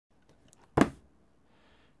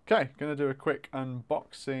Okay, going to do a quick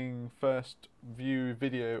unboxing first view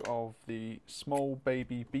video of the Smol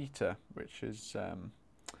Baby Beta, which is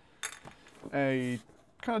a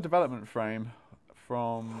kind of development frame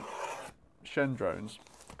from Shendrones.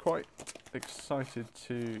 Quite excited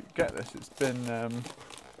to get this. It's been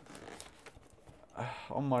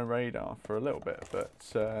on my radar for a little bit, but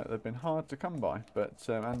they've been hard to come by. But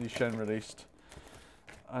Andy Shen released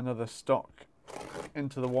another stock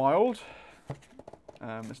into the wild.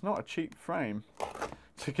 It's not a cheap frame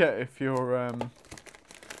to get if you're in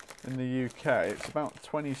the UK. It's about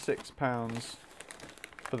 £26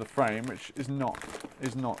 for the frame, which is not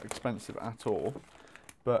expensive at all.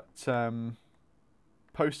 But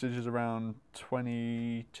postage is around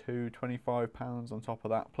 £22–25 on top of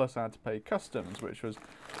that. Plus I had to pay customs, which was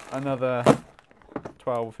another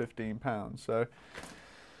 £12–15. So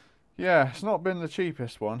yeah, it's not been the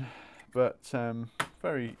cheapest one, but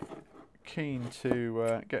very keen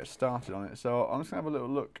to get started on it. So I'm just going to have a little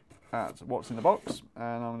look at what's in the box, and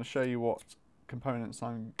I'm going to show you what components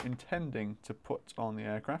I'm intending to put on the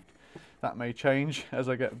aircraft. That may change as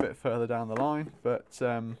I get a bit further down the line, but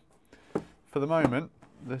for the moment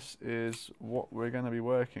this is what we're going to be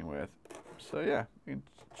working with. So yeah,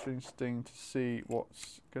 interesting to see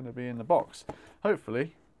what's going to be in the box.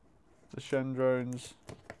 Hopefully the Shendrones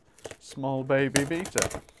Smol Baby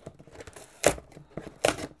Beta.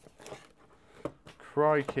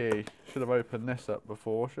 Crikey, should have opened this up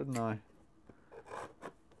before, shouldn't I?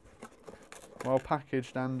 Well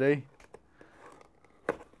packaged, Andy.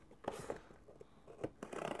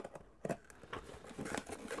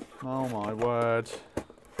 Oh my word.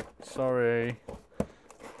 Sorry.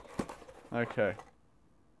 Okay.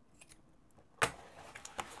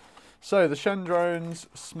 So the Shendrones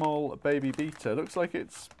Smol Baby Beta looks like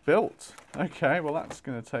it's built. Okay, well that's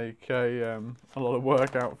going to take a lot of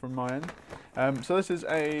work out from my end. So this is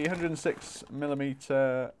a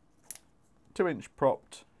 106mm 2-inch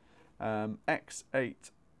propped X8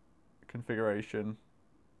 configuration.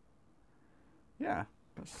 Yeah,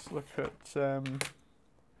 let's look at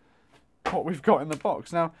what we've got in the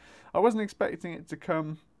box. Now, I wasn't expecting it to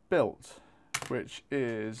come built, which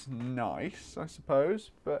is nice, I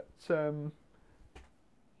suppose, but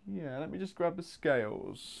yeah, let me just grab the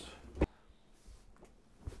scales.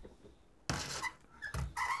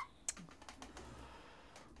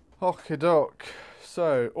 Okie doke.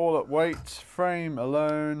 So, all at weight, frame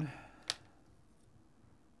alone.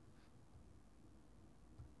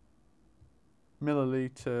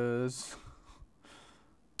 Milliliters.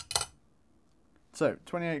 So,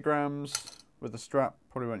 28 grams with the strap,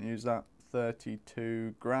 probably won't use that.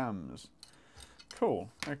 32 grams.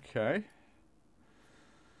 Cool, okay.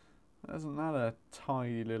 Isn't that a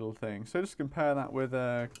tiny little thing? So just compare that with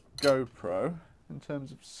a GoPro in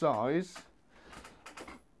terms of size.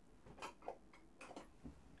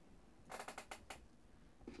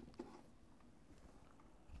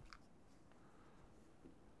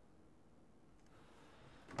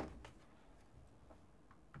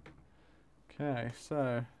 Okay,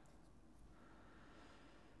 so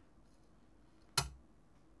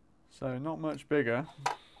not much bigger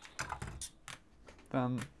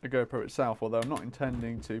than the GoPro itself, although I'm not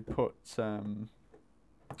intending to put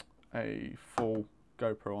a full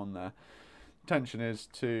GoPro on there. Intention is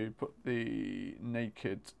to put the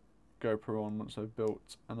naked GoPro on once I've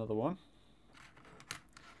built another one.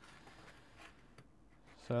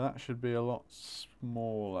 So that should be a lot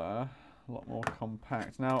smaller, a lot more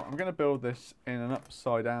compact. Now I'm going to build this in an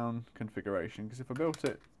upside down configuration, because if I built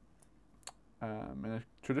it in a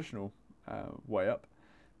traditional way up,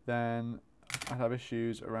 then I'd have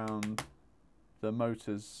issues around the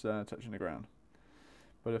motors touching the ground.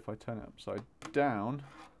 But if I turn it upside down,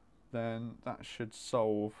 then that should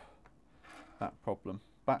solve that problem.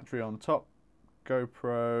 Battery on top,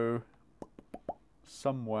 GoPro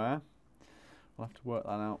somewhere. I'll have to work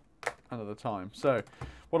that out another time. So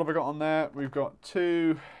what have I got on there? We've got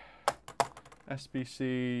two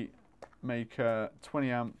SBC Maker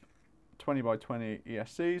 20 amp 20x20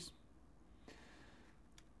 ESCs.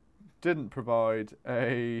 Didn't provide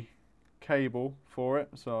a cable for it,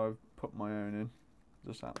 so I've put my own in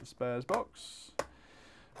just out the spares box.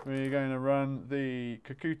 We're going to run the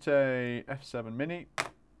Kakute F7 Mini,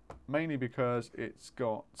 mainly because it's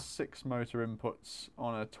got 6 motor inputs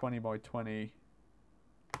on a 20x20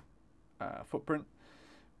 footprint,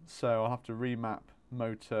 so I'll have to remap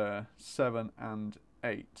motor 7 and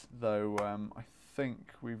 8, though I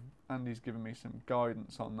think Andy's given me some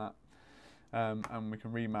guidance on that, and we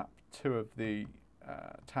can remap 2 of the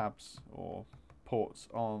tabs or ports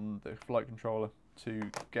on the flight controller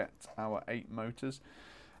to get our 8 motors.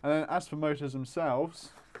 And then as for motors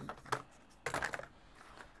themselves,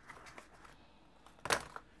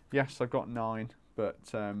 yes, I've got 9, but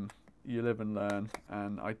you live and learn,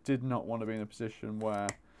 and I did not want to be in a position where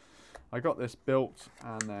I got this built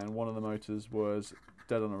and then one of the motors was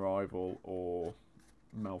dead on arrival or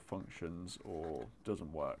malfunctions or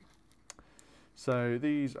doesn't work. So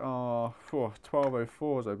these are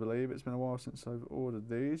 1204s, I believe. It's been a while since I've ordered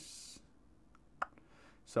these.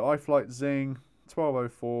 So iFlight Zing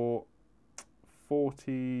 1204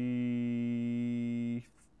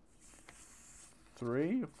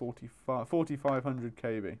 43 or 45 4500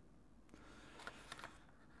 kb.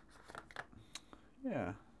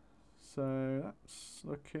 Yeah, so that's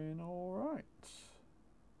looking all right.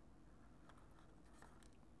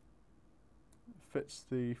 Fits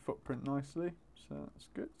the footprint nicely, so that's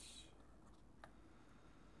good.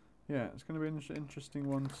 Yeah, it's going to be an interesting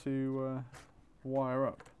one to wire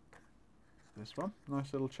up. This one,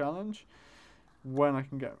 nice little challenge when I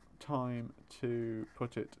can get time to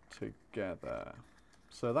put it together.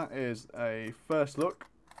 So that is a first look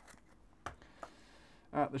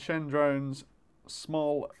at the Shendrones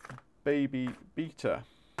Smol Baby Beta.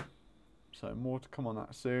 So more to come on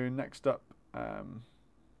that soon. Next up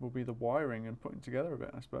will be the wiring and putting together a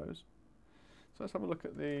bit, I suppose. So let's have a look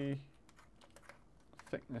at the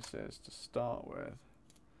thicknesses to start with.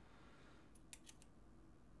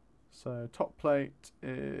 So top plate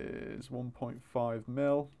is 1.5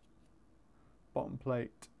 mil, bottom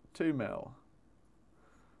plate 2 mil,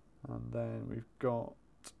 and then we've got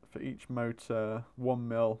for each motor 1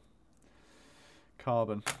 mil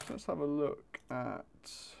carbon. So let's have a look at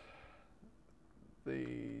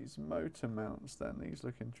these motor mounts then. These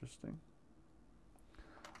look interesting.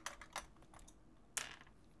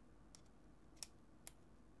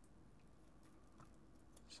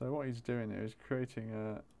 So what he's doing here is creating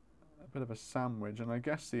a bit of a sandwich, and I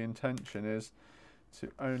guess the intention is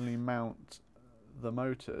to only mount the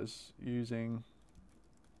motors using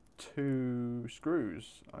 2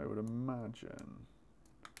 screws, I would imagine.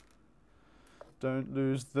 Don't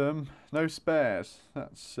lose them. No spares.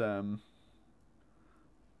 That's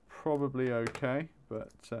probably okay,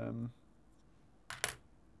 but something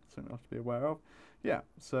I have to be aware of. Yeah,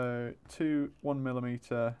 so 2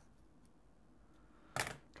 1mm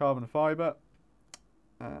carbon fibre.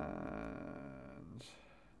 And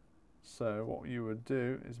so what you would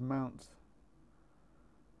do is mount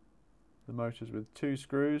the motors with 2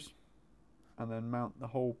 screws and then mount the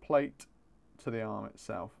whole plate to the arm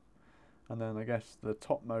itself. And then I guess the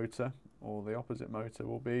top motor or the opposite motor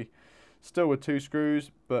will be still with 2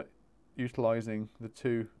 screws but utilising the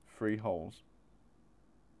 2 free holes.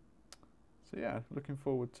 So yeah, looking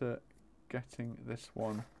forward to getting this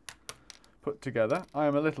one put together. I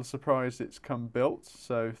am a little surprised it's come built,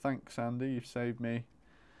 so thanks Andy, you've saved me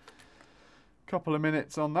a couple of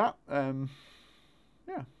minutes on that.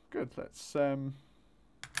 Yeah, good. Let's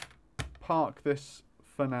park this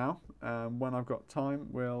for now. When I've got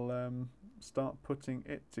time, we'll start putting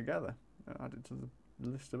it together. Add it to the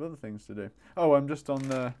list of other things to do. Oh, I'm just on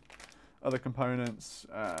the other components.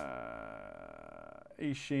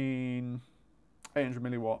 Eachine 800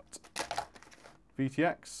 milliwatt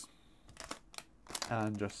VTX.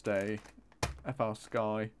 And just a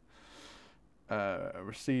FPV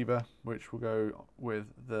receiver, which will go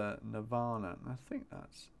with the Nirvana. And I think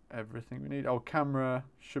that's everything we need. Oh, camera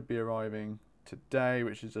should be arriving today,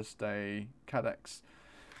 which is just a Cadex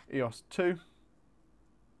EOS 2.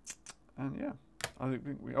 And yeah, I think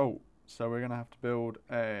so we're going to have to build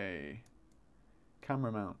a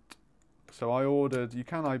camera mount. So I ordered, you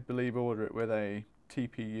can I believe order it with a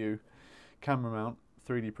TPU camera mount,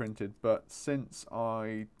 3D printed, but since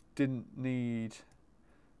I didn't need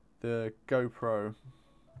the GoPro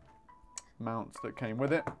mount that came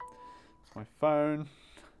with it, my phone,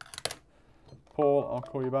 Paul, I'll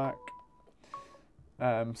call you back.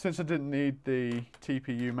 Since I didn't need the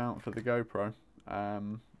TPU mount for the GoPro, I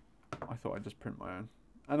thought I'd just print my own.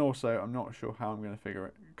 And also, I'm not sure how I'm going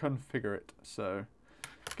to configure it, so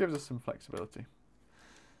it gives us some flexibility.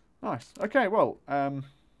 Nice. Okay, well,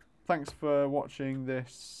 thanks for watching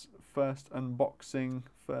this first unboxing,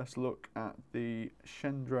 first look at the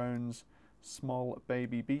Shendrones Smol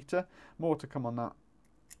Baby Beta. More to come on that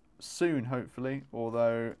soon, hopefully,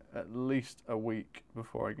 although at least a week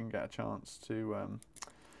before I can get a chance to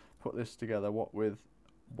put this together, what with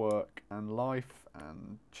work and life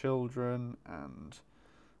and children and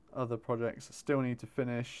other projects. I still need to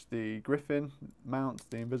finish the Griffin mount,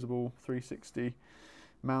 the invisible 360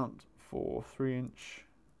 mount for 3-inch,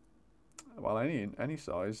 well, any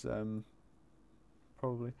size,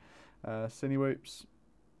 probably. Cine whoops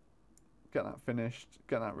get that finished,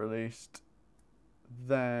 get that released.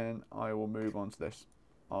 Then I will move on to this.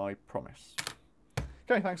 I promise.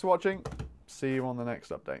 Okay, thanks for watching. See you on the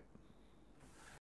next update.